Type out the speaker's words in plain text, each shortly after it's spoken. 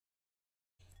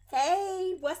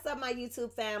Hey, what's up, my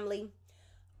YouTube family?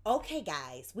 Okay,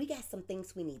 guys, we got some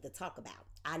things we need to talk about.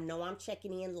 I know I'm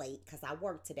checking in late because I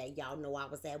worked today. Y'all know I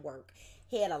was at work.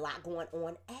 Had a lot going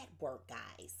on at work,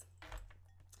 guys.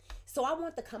 So I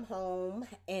want to come home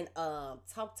and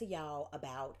talk to y'all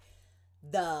about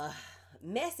the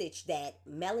message that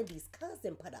Melody's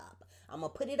cousin put up. I'm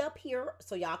going to put it up here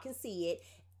so y'all can see it,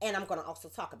 and I'm going to also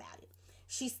talk about it.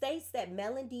 She states that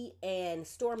Melody and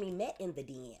Stormi met in the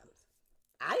DMs.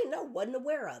 I didn't know, wasn't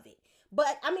aware of it.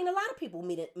 But, I mean, a lot of people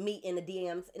meet in the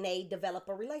DMs and they develop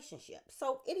a relationship.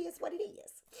 So, it is what it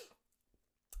is.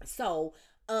 So,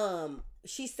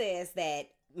 she says that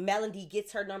Melody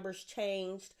gets her numbers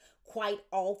changed quite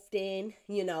often.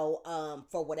 You know,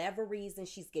 for whatever reason,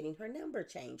 she's getting her number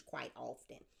changed quite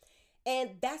often.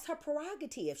 And that's her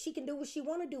prerogative. She can do what she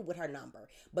want to do with her number.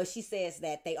 But she says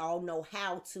that they all know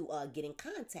how to get in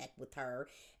contact with her.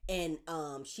 And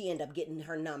she ended up getting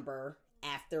her number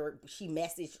after she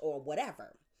messaged or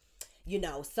whatever. You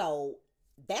know, so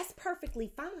that's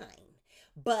perfectly fine.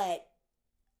 But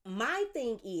my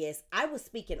thing is, I was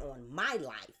speaking on my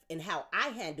life and how I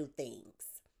handle things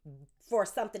for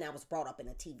something that was brought up in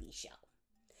a TV show.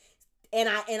 And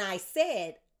I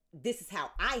said, this is how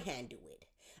I handle it.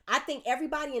 I think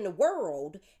everybody in the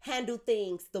world handle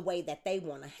things the way that they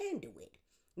want to handle it.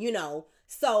 You know,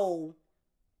 so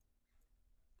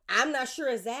I'm not sure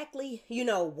exactly, you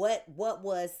know, what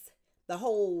was the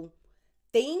whole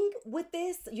thing with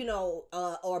this, you know,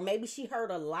 or maybe she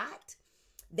heard a lot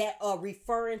that are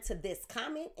referring to this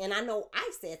comment. And I know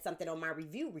I said something on my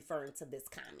review referring to this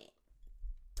comment.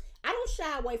 I don't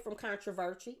shy away from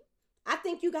controversy. I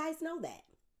think you guys know that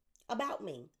about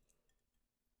me.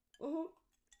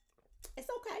 It's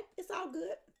okay. It's all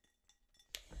good.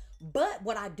 But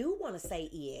what I do want to say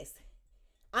is,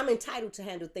 I'm entitled to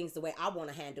handle things the way I want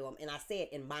to handle them. And I said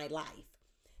in my life,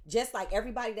 just like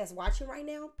everybody that's watching right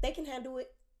now, they can handle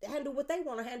what they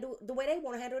want to handle the way they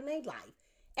want to handle it in their life.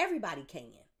 Everybody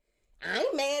can. I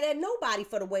ain't mad at nobody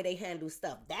for the way they handle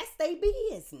stuff. That's their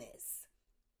business.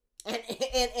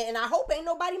 And I hope ain't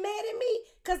nobody mad at me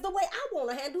because the way I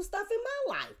want to handle stuff in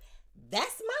my life,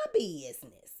 that's my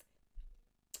business.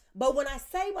 But when I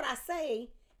say what I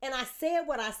say, and I said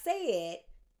what I said,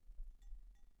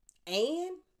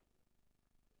 and,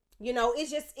 you know, it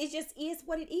just is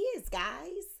what it is,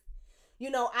 guys.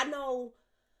 You know, I know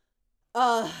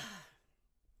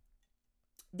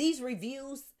these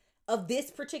reviews of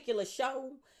this particular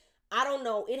show, I don't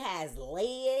know, it has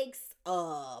legs,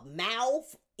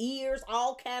 mouth, ears,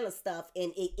 all kind of stuff,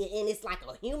 and it's like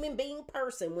a human being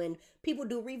person when people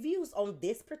do reviews on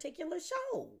this particular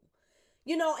show.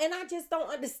 You know, and I just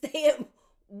don't understand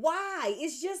why.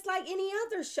 It's just like any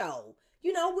other show.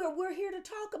 You know, we're here to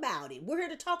talk about it. We're here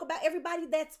to talk about everybody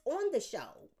that's on the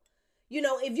show. You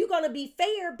know, if you're going to be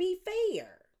fair, be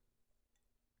fair.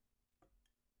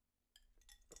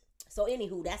 So,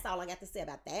 anywho, that's all I got to say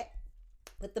about that.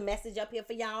 Put the message up here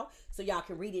for y'all so y'all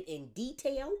can read it in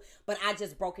detail. But I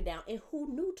just broke it down in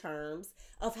who knew terms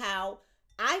of how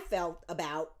I felt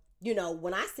about, you know,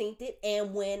 when I synced it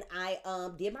and when I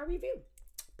did my review.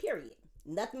 Period.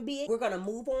 Nothing big. We're going to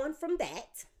move on from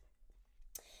that.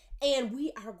 And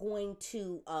we are going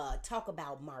to talk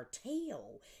about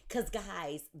Martell. Because,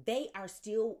 guys, they are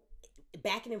still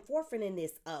backing and forth in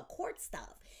this court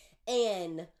stuff.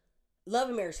 And Love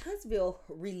and Marriage Huntsville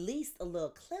released a little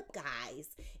clip, guys.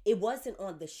 It wasn't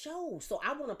on the show. So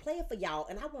I want to play it for y'all.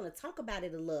 And I want to talk about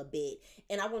it a little bit.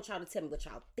 And I want y'all to tell me what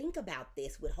y'all think about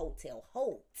this with Hotel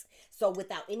Holt. So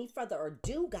without any further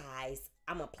ado, guys,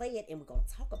 I'm going to play it and we're going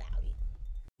to talk about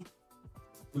it.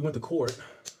 We went to court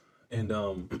and, you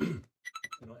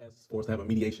know, asked for us to have a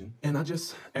mediation. And I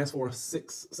just asked for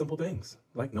 6 simple things.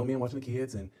 Like no man watching the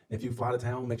kids. And if you fly to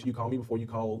town, make sure you call me before you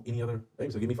call any other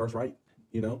baby. So give me first right,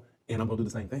 you know, and I'm going to do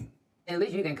the same thing. At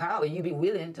least you can call and you be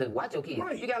willing to watch your kids.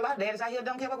 Right. You got a lot of daddies out here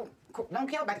don't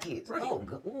care about the kids. Right. Oh,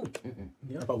 God. Ooh.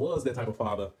 Yeah, if I was that type of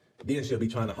father, then she'll be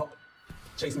trying to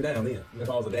chase me down then. If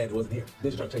I was a dad that wasn't here,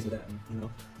 then she'll try to chase me down, you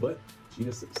know. But she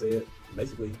just said,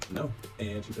 basically, no.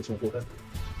 And she said she won't full custody.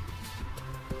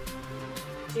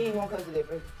 She ain't want custody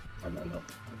first. I know.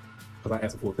 Because I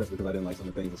asked for full custody because I didn't like some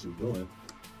of the things that she was doing.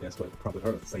 That's what prompted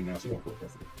her to say now she won't full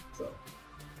custody. So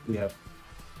we have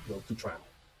to go to trial.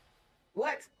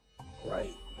 What?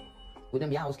 Right. With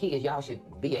them y'all's kids, y'all should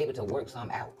be able to work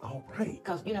something out. All right.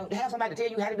 Because, you know, to have somebody to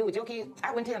tell you how to do it with your kids, I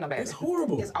wouldn't tell nobody. It's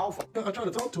horrible. It's awful. I tried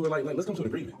to talk to her like let's come to an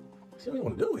agreement. She don't even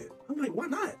want to do it. I'm like, why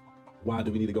not? Why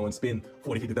do we need to go and spend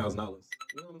 $40,000, $50,000? You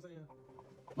know what I'm saying?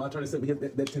 My attorney sent me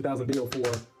that $10,000 bill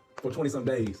for 20-some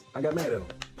days. I got mad at him.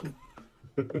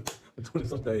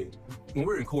 20-some days. When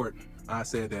we're in court, I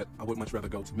said that I would much rather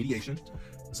go to mediation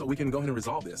so we can go ahead and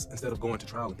resolve this instead of going to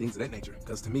trial and things of that nature.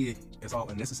 Because to me, it's all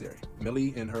unnecessary.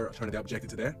 Melly and her attorney, they objected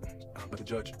to that, but the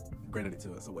judge granted it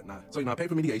to us or whatnot. So, I paid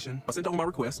for mediation. I sent over my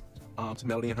request to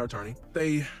Melody and her attorney.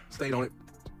 They stayed on it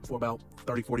for about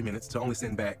 30, 40 minutes to only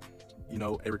send back,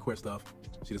 a request of,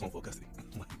 she just want full custody.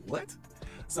 I'm like, what?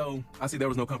 So I see there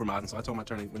was no compromising, so I told my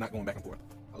attorney, we're not going back and forth.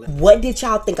 What did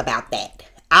y'all think about that?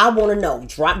 I want to know.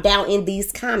 Drop down in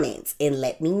these comments and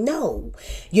let me know.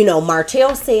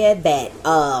 Martell said that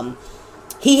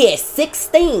he had 6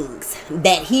 things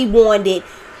that he wanted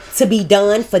to be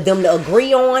done for them to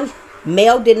agree on.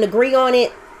 Mel didn't agree on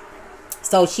it.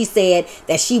 So she said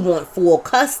that she want full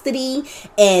custody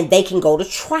and they can go to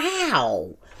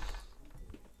trial.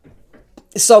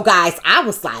 So guys, I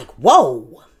was like,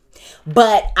 whoa.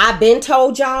 But I've been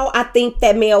told y'all, I think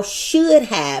that Mel should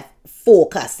have full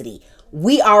custody.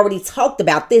 We already talked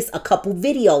about this a couple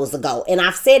videos ago, and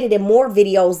I've said it in more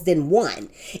videos than one.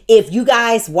 If you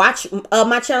guys watch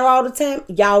my channel all the time,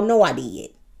 y'all know I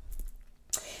did.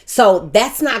 So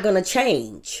that's not going to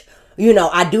change.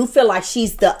 I do feel like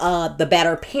she's the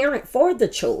better parent for the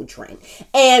children.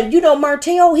 And,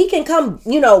 Martell, he can come,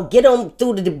 get them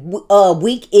through the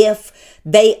week if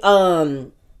they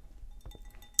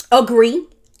agree.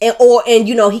 And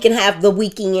he can have the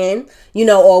weekend,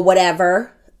 or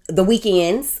whatever, the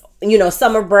weekends,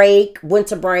 summer break,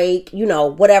 winter break,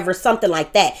 whatever, something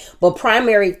like that. But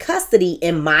primary custody,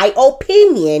 in my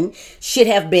opinion, should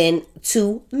have been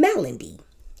to Melody.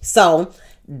 So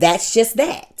that's just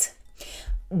that.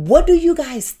 What do you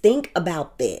guys think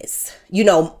about this?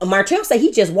 Martell said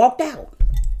he just walked out.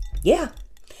 Yeah.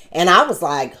 And I was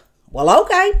like, well,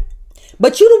 okay.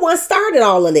 But you the one started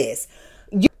all of this.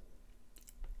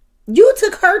 You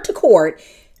took her to court,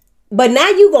 but now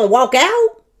you gonna walk out?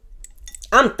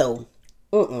 I'm through.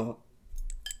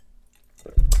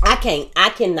 I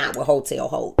cannot with Hotel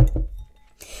Hope.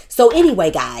 So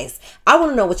anyway, guys, I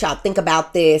want to know what y'all think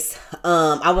about this.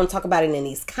 I want to talk about it in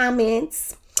these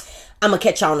comments. I'm going to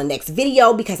catch y'all in the next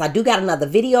video because I do got another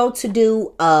video to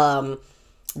do that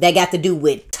got to do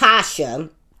with Tasha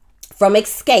from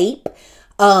Escape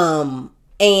and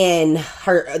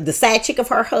the side chick of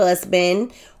her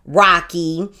husband,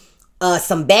 Rocky.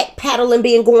 Some backpedaling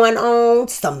being going on,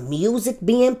 some music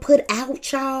being put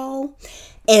out, y'all.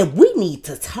 And we need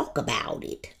to talk about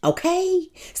it, okay?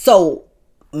 So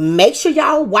make sure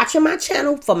y'all watching my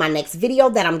channel for my next video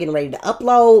that I'm getting ready to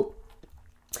upload.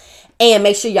 And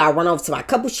make sure y'all run over to my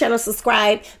couples channel,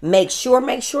 subscribe. Make sure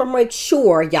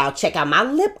y'all check out my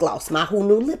lip gloss, my Who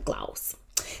Knew lip gloss.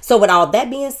 So with all that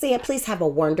being said, please have a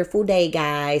wonderful day,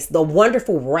 guys. The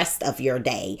wonderful rest of your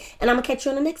day. And I'm going to catch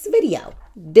you in the next video.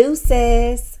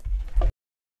 Deuces.